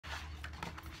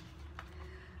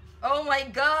Oh my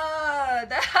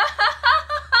god.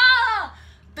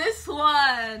 This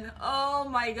one. Oh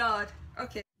my god.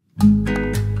 Okay.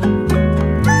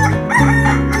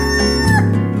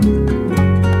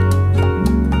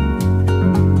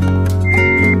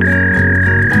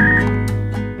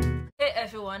 Hey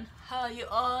everyone, how are you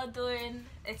all doing?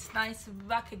 It's nice to be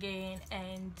back again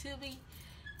and to be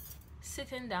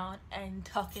sitting down and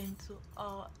talking to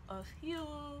all of you.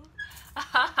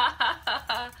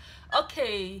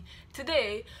 Okay,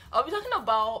 today I'll be talking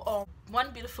about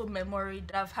one beautiful memory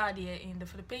that I've had here in the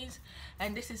Philippines,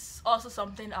 and this is also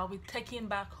something I'll be taking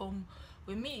back home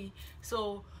with me.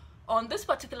 So on this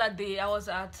particular day, I was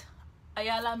at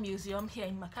Ayala Museum here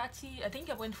in Makati. I think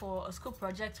I went for a school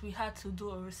project. We had to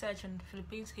do a research on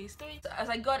Philippines history. So as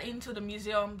I got into the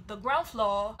museum, the ground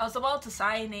floor, I was about to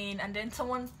sign in, and then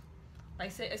someone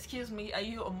like said, "Excuse me, are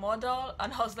you a model?"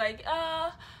 And I was like,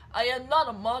 I am not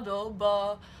a model,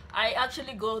 but I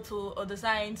actually go to a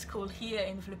design school here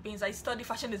in the Philippines. I study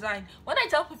fashion design. When I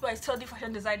tell people I study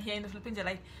fashion design here in the Philippines, they're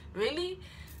like, really?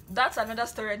 That's another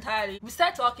story entirely. We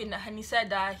started talking and he said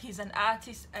that he's an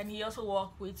artist and he also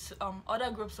works with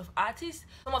other groups of artists.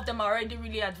 Some of them are already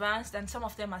really advanced and some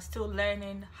of them are still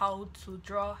learning how to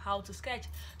draw, how to sketch.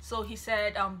 So he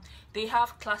said they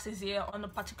have classes here on a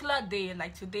particular day,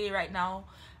 like today right now,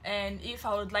 and if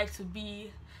I would like to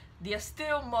be their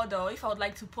still model, if I would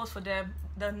like to post for them,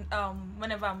 then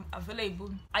whenever I'm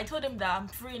available. I told him that I'm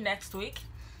free next week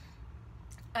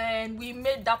and we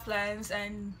made that plans,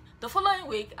 and the following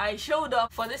week I showed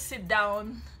up for this sit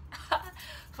down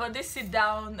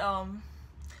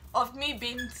of me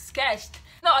being sketched.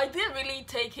 No, I didn't really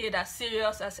take it as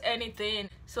serious as anything.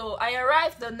 So I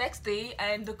arrived the next day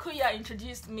and the kuya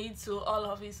introduced me to all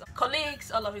of his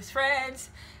colleagues, all of his friends,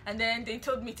 and then they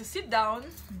told me to sit down.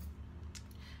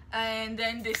 And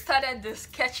then they started the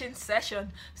sketching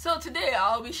session. So today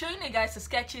I'll be showing you guys the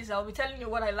sketches. I'll be telling you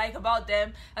what I like about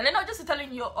them, and then I'll just be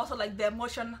telling you also like the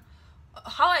emotion,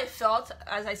 how I felt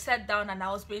as I sat down and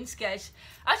I was being sketched.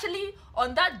 Actually,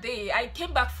 on that day I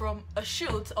came back from a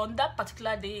shoot. On that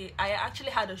particular day I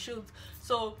actually had a shoot.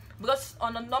 So because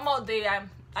on a normal day I'm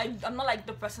not like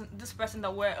this person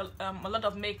that wear a lot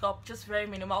of makeup, just very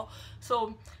minimal.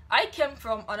 So I came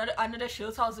from another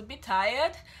shoot, so I was a bit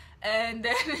tired. And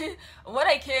then when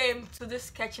I came to this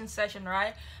sketching session,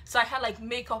 right, so I had like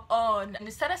makeup on and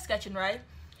I started sketching, right.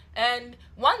 And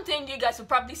one thing you guys will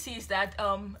probably see is that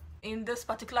in this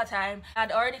particular time I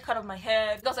had already cut off my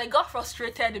hair because I got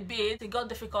frustrated a bit. It got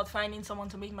difficult finding someone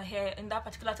to make my hair in that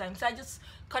particular time, so I just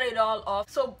cut it all off.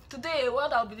 So today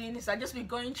what I'll be doing is I'll just be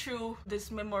going through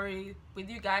this memory with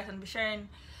you guys and be sharing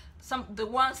the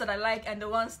ones that I like and the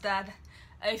ones that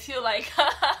I feel like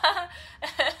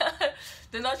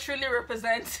do not truly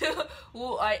represent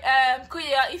who I am.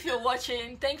 Kuya, if you're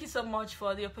watching, thank you so much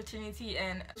for the opportunity,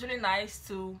 and it's really nice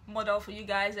to model for you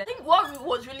guys. I think what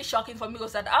was really shocking for me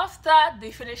was that after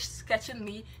they finished sketching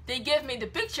me, they gave me the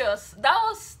pictures. That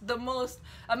was the most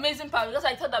amazing part, because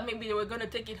I thought that maybe they were going to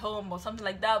take it home or something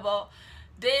like that, but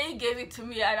they gave it to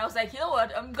me and I was like, you know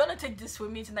what, I'm gonna take this with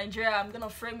me to Nigeria. I'm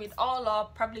gonna frame it all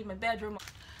up, probably in my bedroom.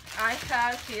 I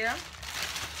have here,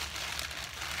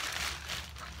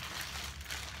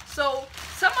 so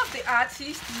some of the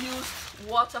artists used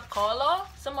watercolor,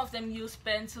 some of them use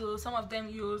pencil, some of them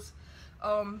use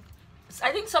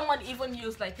I think someone even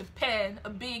used like a pen, a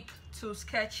big, to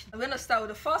sketch. I'm gonna start with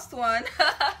the first one.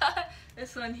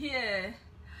 This one here,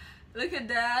 look at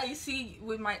that. You see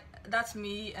with my, that's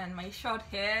me and my short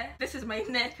hair. This is my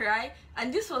neck, right?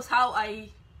 And this was how I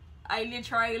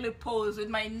literally posed, with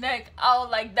my neck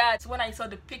out like that. So when I saw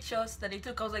the pictures that they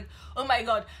took, I was like, oh my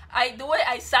god. The way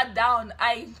I sat down,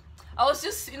 I was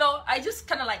just, you know, I just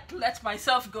kind of like let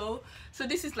myself go. So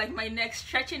this is like my neck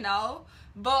stretching out,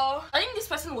 but I think this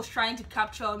person was trying to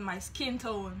capture my skin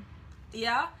tone,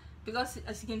 yeah, because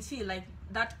as you can see, like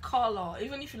that color,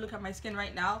 even if you look at my skin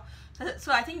right now.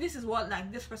 So I think this is what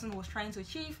like this person was trying to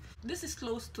achieve. This is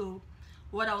close to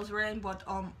what I was wearing, but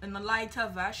in a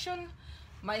lighter version.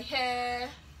 My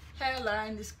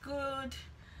hairline is good,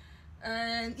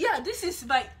 and yeah, this is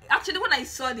my, actually when I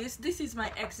saw this is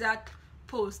my exact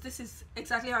pose. This is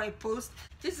exactly how I posed.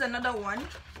 This is another one,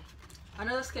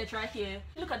 another sketch right here.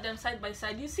 Look at them side by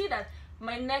side. You see that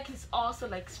my neck is also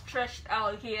like stretched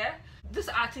out here. This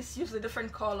artist used a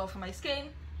different color for my skin.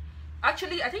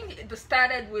 Actually, I think it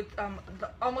started with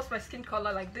almost my skin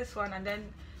color like this one, and then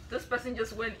this person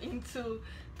just went into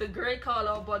the gray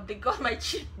color, but they got my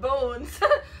cheekbones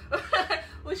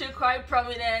which are quite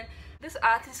prominent. This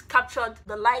artist captured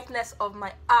the lightness of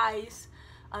my eyes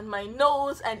and my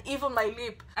nose and even my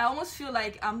lip. I almost feel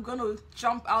like I'm gonna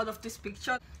jump out of this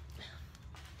picture.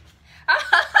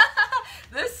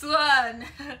 This one,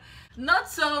 not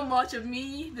so much of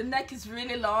me. The neck is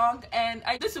really long, and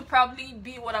this would probably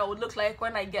be what I would look like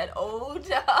when I get old.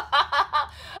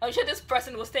 I'm sure this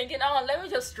person was thinking, oh, let me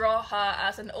just draw her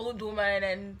as an old woman,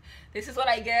 and this is what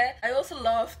I get. I also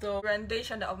love the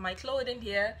rendition of my clothing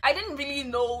here. I didn't really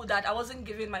know that I wasn't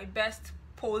giving my best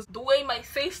pose, the way my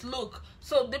face looked,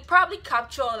 so they probably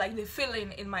capture like the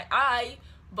feeling in my eye,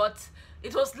 but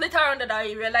it was later on that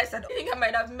I realized that I think I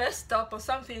might have messed up or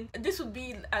something. This would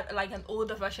be like an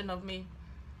older version of me.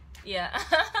 Yeah.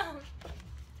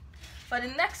 For the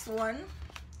next one,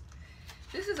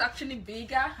 this is actually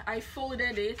bigger. I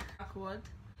folded it backward.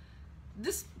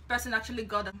 This person actually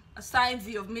got a side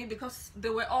view of me because they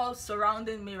were all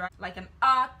surrounding me, right? Like an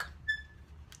arc.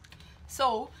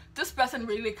 So this person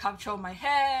really captured my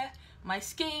hair, my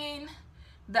skin,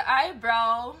 the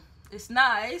eyebrow is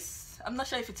nice. I'm not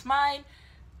sure if it's mine.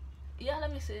 Yeah,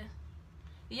 let me see.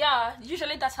 Yeah,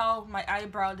 usually that's how my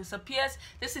eyebrow disappears.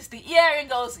 This is the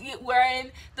earring I was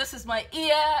wearing. This is my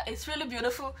ear. It's really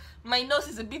beautiful. My nose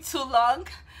is a bit too long.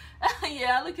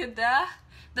 Yeah, look at that.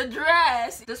 The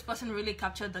dress. This person really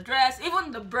captured the dress.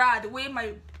 Even the bra, the way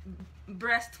my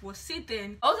breast was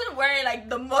sitting. I wasn't wearing like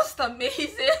the most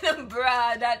amazing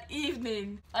bra that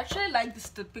evening. I actually like this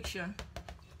depiction.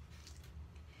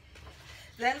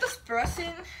 Then this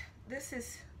person, this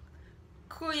is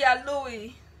Kuya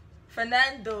Louis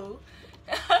Fernando.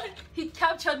 He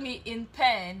captured me in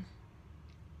pen.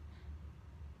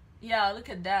 Yeah, look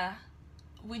at that.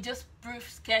 With just brief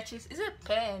sketches. Is it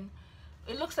pen?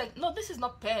 It looks like, no, this is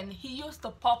not pen. He used the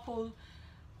purple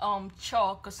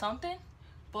chalk or something.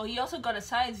 But he also got a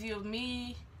side view of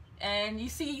me. And you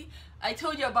see, I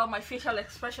told you about my facial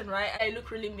expression, right? I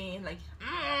look really mean, like,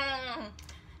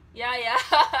 yeah.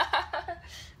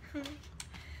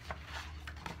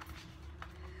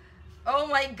 Oh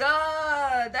my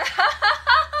god.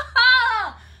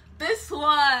 This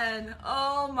one,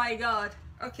 oh my god.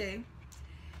 Okay,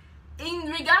 in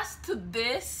regards to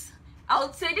this, I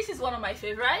would say this is one of my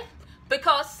favorite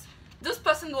because this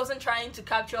person wasn't trying to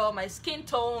capture my skin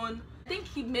tone. I think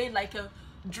he made like a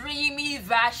dreamy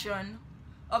version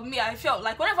of me. I felt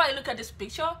like whenever I look at this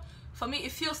picture, for me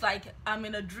it feels like I'm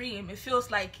in a dream. It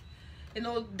feels like, you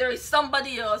know, there is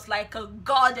somebody else, like a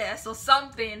goddess or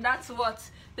something. That's what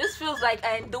this feels like.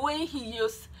 And the way he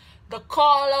used the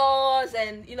colors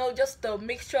and, you know, just the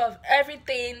mixture of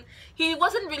everything. He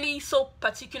wasn't really so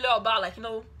particular about, like, you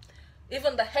know,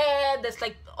 even the hair. There's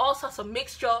like all sorts of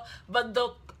mixture, but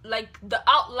the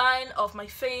outline of my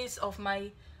face, of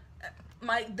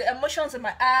the emotions in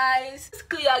my eyes. This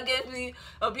clear gave me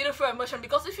a beautiful emotion,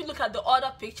 because if you look at the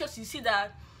other pictures, you see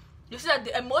that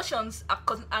the emotions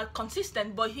are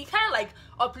consistent, but he kind of like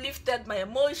uplifted my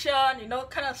emotion, you know,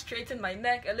 kind of straightened my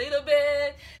neck a little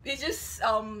bit. He just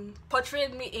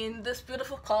portrayed me in this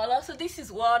beautiful color. So this is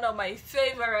one of my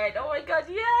favorite. Oh my god,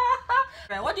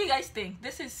 yeah. What do you guys think?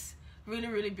 This is really,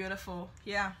 really beautiful.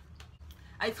 Yeah,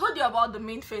 I told you about the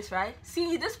main face, right?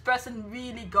 See, this person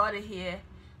really got it here.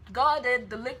 Got it.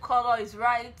 The lip color is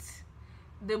right.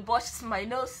 The bust my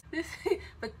nose.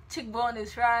 The cheekbone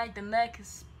is right. The neck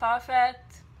is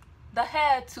perfect. The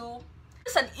hair too.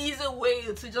 It's an easy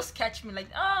way to just catch me, like,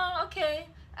 oh, okay,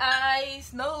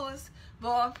 eyes, nose.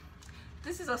 But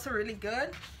this is also really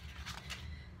good.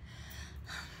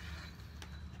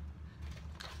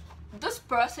 This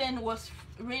person was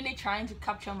really trying to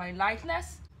capture my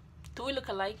lightness. Do we look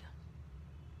alike?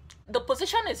 The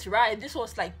position is right. This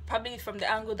was like probably from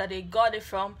the angle that they got it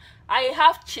from. I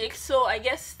have cheeks, so I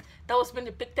guess that was been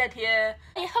depicted here.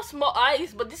 I have small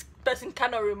eyes, but this person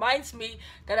kind of reminds me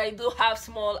that I do have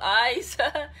small eyes.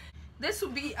 This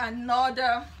would be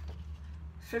another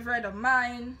favorite of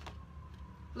mine.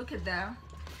 Look at that.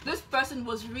 This person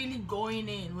was really going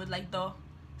in with like the,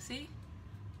 see,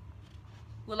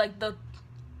 with like the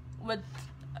with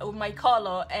my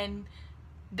color, and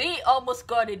they almost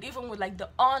got it, even with like the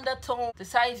undertone, the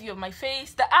size view of my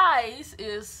face. The eyes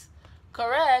is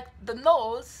correct, the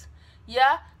nose,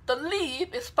 yeah, the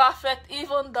lip is perfect,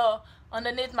 even the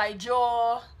underneath my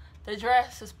jaw, the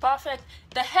dress is perfect.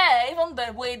 The hair, even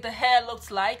the way the hair looks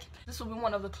like, this will be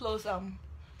one of the close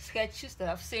sketches that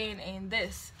I've seen in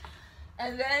this.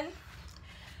 And then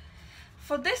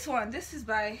for this one, this is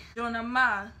by Jonah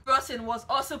Ma. Person was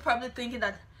also probably thinking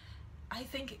that I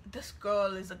think this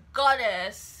girl is a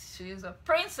goddess, she's a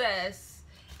princess,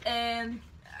 and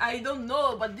I don't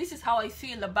know, but this is how I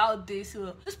feel about this.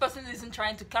 This person isn't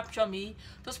trying to capture me,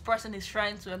 this person is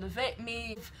trying to elevate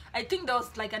me. I think there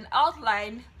was like an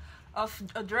outline of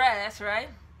a dress, right?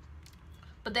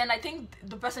 But then I think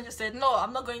the person just said, no,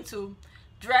 I'm not going to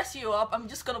dress you up. I'm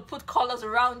just gonna put colors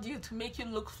around you to make you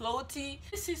look floaty.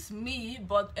 This is me,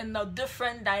 but in a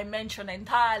different dimension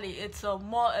entirely. It's a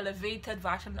more elevated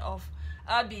version of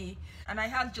Abby, and I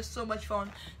had just so much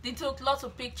fun. They took lots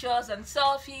of pictures and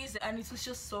selfies, and it was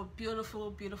just so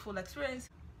beautiful experience,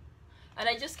 and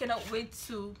I just cannot wait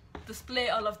to display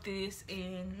all of this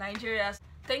in Nigeria.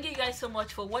 Thank you guys so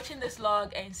much for watching this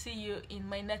vlog, and see you in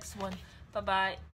my next one. Bye bye.